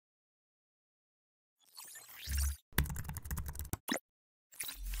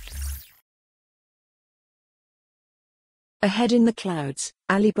Ahead in the clouds,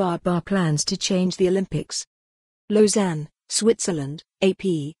 Alibaba plans to change the Olympics. Lausanne, Switzerland,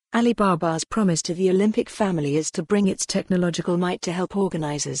 AP. Alibaba's promise to the Olympic family is to bring its technological might to help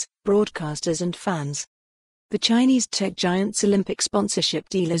organizers, broadcasters and fans. The Chinese tech giant's Olympic sponsorship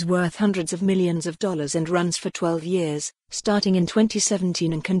deal is worth hundreds of millions of dollars and runs for 12 years, starting in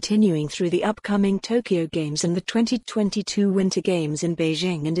 2017 and continuing through the upcoming Tokyo Games and the 2022 Winter Games in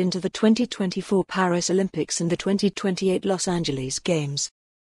Beijing and into the 2024 Paris Olympics and the 2028 Los Angeles Games.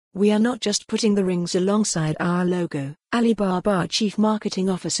 "We are not just putting the rings alongside our logo," Alibaba Chief Marketing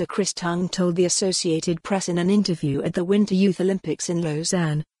Officer Tung told the Associated Press in an interview at the Winter Youth Olympics in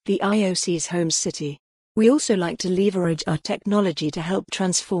Lausanne, the IOC's home city. "We also like to leverage our technology to help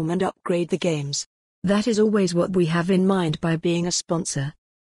transform and upgrade the games. That is always what we have in mind by being a sponsor."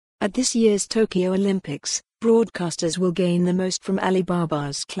 At this year's Tokyo Olympics, broadcasters will gain the most from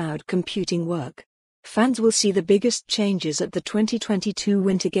Alibaba's cloud computing work. Fans will see the biggest changes at the 2022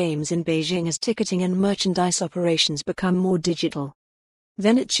 Winter Games in Beijing as ticketing and merchandise operations become more digital.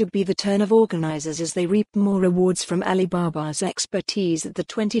 Then it should be the turn of organizers as they reap more rewards from Alibaba's expertise at the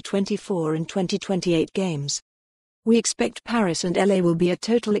 2024 and 2028 Games. "We expect Paris and LA will be a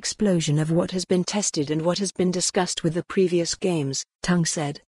total explosion of what has been tested and what has been discussed with the previous Games," Tung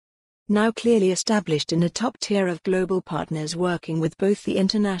said. Now clearly established in a top tier of global partners working with both the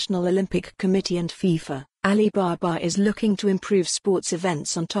International Olympic Committee and FIFA, Alibaba is looking to improve sports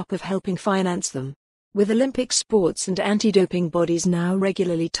events on top of helping finance them. With Olympic sports and anti-doping bodies now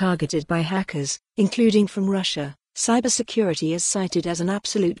regularly targeted by hackers, including from Russia, cybersecurity is cited as an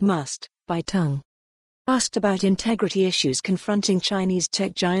absolute must, by Tung. Asked about integrity issues confronting Chinese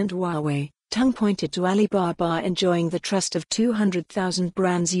tech giant Huawei, Tung pointed to Alibaba enjoying the trust of 200,000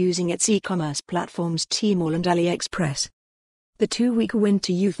 brands using its e-commerce platforms Tmall and AliExpress. The two-week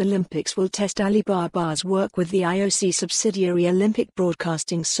Winter Youth Olympics will test Alibaba's work with the IOC subsidiary Olympic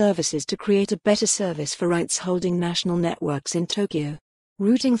Broadcasting Services to create a better service for rights-holding national networks in Tokyo.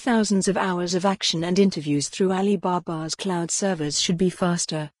 Routing thousands of hours of action and interviews through Alibaba's cloud servers should be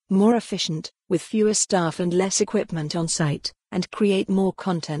faster, more efficient, with fewer staff and less equipment on site, and create more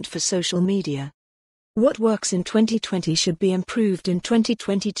content for social media. What works in 2020 should be improved in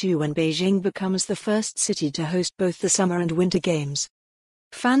 2022 when Beijing becomes the first city to host both the Summer and Winter Games.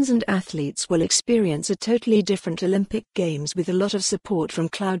 Fans and athletes will experience a totally different Olympic Games with a lot of support from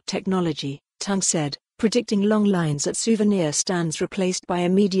cloud technology, Tung said, predicting long lines at souvenir stands replaced by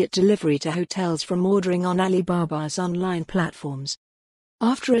immediate delivery to hotels from ordering on Alibaba's online platforms.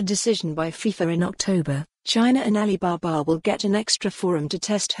 After a decision by FIFA in October, China and Alibaba will get an extra forum to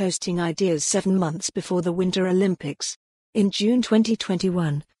test hosting ideas 7 months before the Winter Olympics. In June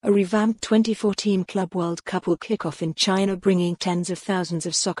 2021, a revamped 24-team Club World Cup will kick off in China, bringing tens of thousands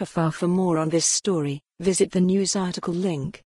of soccer fans. For more on this story, visit the news article link.